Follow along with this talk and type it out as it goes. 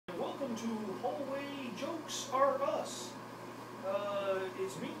to Hallway Jokes Are Us.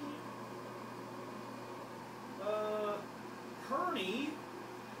 It's me,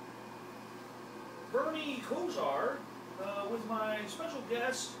 Bernie Kosar, with my special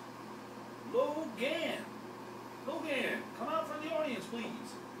guest, Logan. Logan, come out from the audience,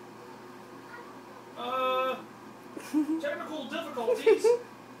 please. Technical difficulties.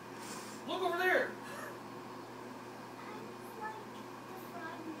 Look over there.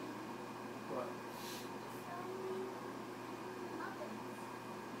 What?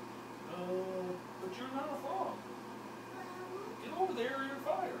 But you're not a frog. Get over there or you're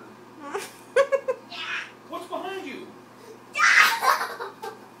fired. What's behind you?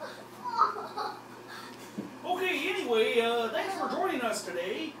 Okay, anyway, thanks for joining us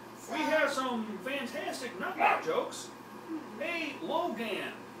today. We have some fantastic knock-knock jokes. Hey,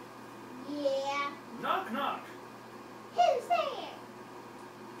 Logan. Yeah. Knock knock. Who's there?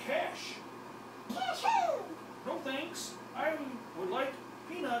 Cash. Cash who? No thanks. I would like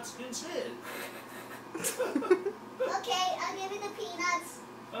peanuts instead. Okay, I'll give you the peanuts.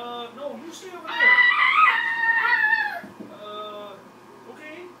 No, you stay over there.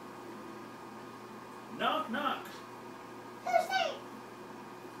 Okay. Knock knock. Who's there?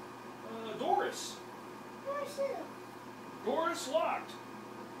 Doris. Who's who? Doris locked.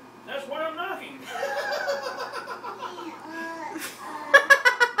 That's why I'm knocking.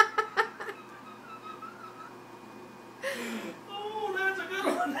 Oh, that's a good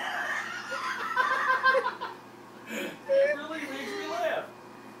one. It really makes me laugh.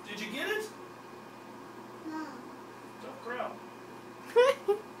 Did you get it? No. Tough crowd.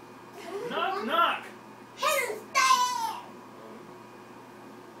 Knock knock. Who's there?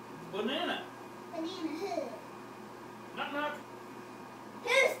 Banana. Banana who? Knock knock.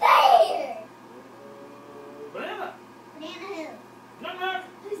 Who's there? Banana. Banana who? Knock knock.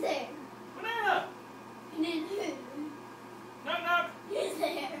 Who's there? Banana. Banana who? Knock knock. Who's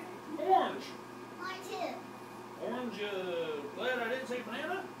there? Orange. Mine too. Orange, glad I didn't say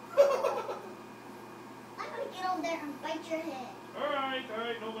banana. I'm gonna get over there and bite your head. Alright,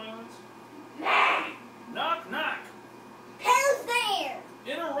 no violence. Knock knock. Who's there?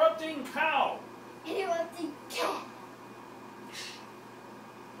 Interrupting cow. Interrupting cat.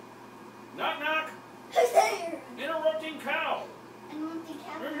 Knock knock. Who's there? Interrupting cow. Interrupting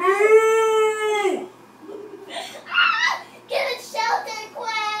cat. Moo! Ah! Get in shelter,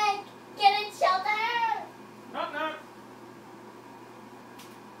 quick! Get in shelter! Knock knock.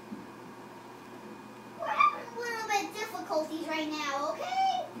 We're having a little bit of difficulties right now,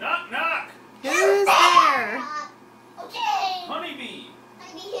 okay? Knock knock. Who's there? Okay. Honeybee.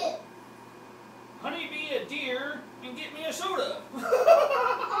 Honeybee who? Honeybee a deer and get me a soda.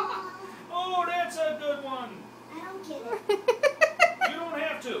 Oh, that's a good one. I don't get it. You don't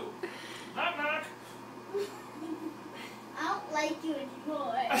have to. Knock knock. I don't like you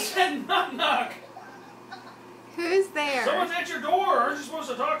anymore. I said knock knock. Who's there? Someone's at your door. Aren't you supposed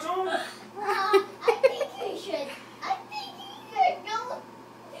to talk